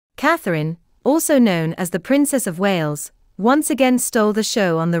Catherine, also known as the Princess of Wales, once again stole the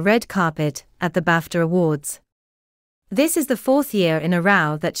show on the red carpet at the BAFTA Awards. This is the fourth year in a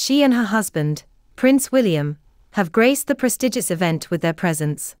row that she and her husband, Prince William, have graced the prestigious event with their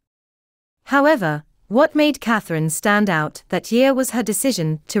presence. However, what made Catherine stand out that year was her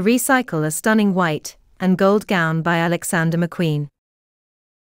decision to recycle a stunning white and gold gown by Alexander McQueen.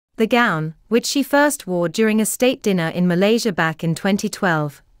 The gown, which she first wore during a state dinner in Malaysia back in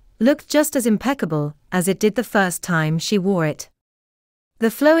 2012, looked just as impeccable as it did the first time she wore it. The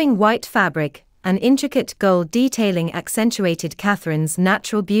flowing white fabric and intricate gold detailing accentuated Catherine's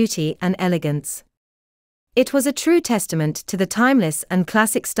natural beauty and elegance. It was a true testament to the timeless and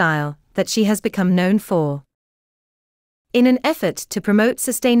classic style that she has become known for. In an effort to promote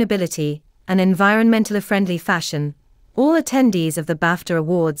sustainability and environmentally friendly fashion, all attendees of the BAFTA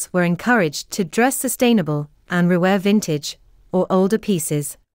Awards were encouraged to dress sustainable and rewear vintage or older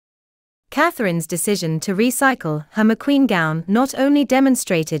pieces. Catherine's decision to recycle her McQueen gown not only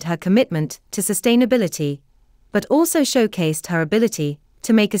demonstrated her commitment to sustainability, but also showcased her ability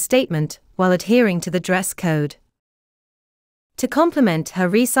to make a statement while adhering to the dress code. To complement her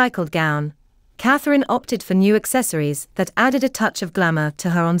recycled gown, Catherine opted for new accessories that added a touch of glamour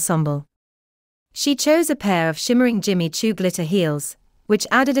to her ensemble. She chose a pair of shimmering Jimmy Choo glitter heels, which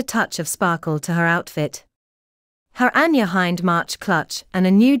added a touch of sparkle to her outfit. Her Anya Hind March clutch and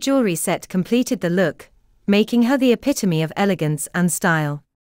a new jewelry set completed the look, making her the epitome of elegance and style.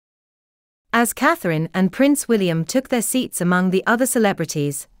 As Catherine and Prince William took their seats among the other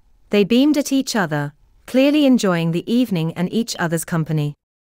celebrities, they beamed at each other, clearly enjoying the evening and each other's company.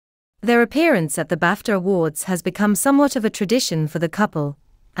 Their appearance at the BAFTA Awards has become somewhat of a tradition for the couple,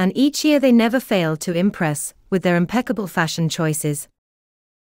 and each year they never fail to impress with their impeccable fashion choices.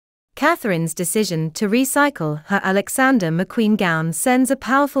 Catherine's decision to recycle her Alexander McQueen gown sends a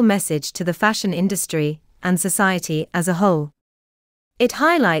powerful message to the fashion industry and society as a whole. It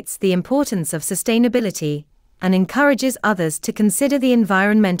highlights the importance of sustainability and encourages others to consider the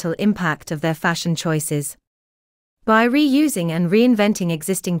environmental impact of their fashion choices. By reusing and reinventing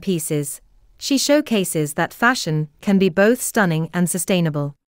existing pieces, she showcases that fashion can be both stunning and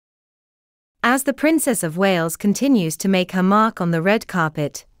sustainable. As the Princess of Wales continues to make her mark on the red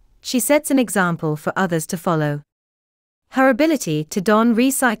carpet, she sets an example for others to follow. Her ability to don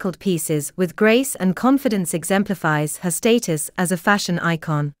recycled pieces with grace and confidence exemplifies her status as a fashion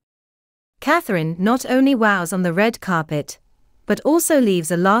icon. Catherine not only wows on the red carpet, but also leaves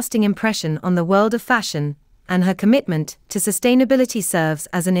a lasting impression on the world of fashion, and her commitment to sustainability serves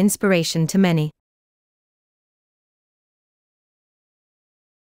as an inspiration to many.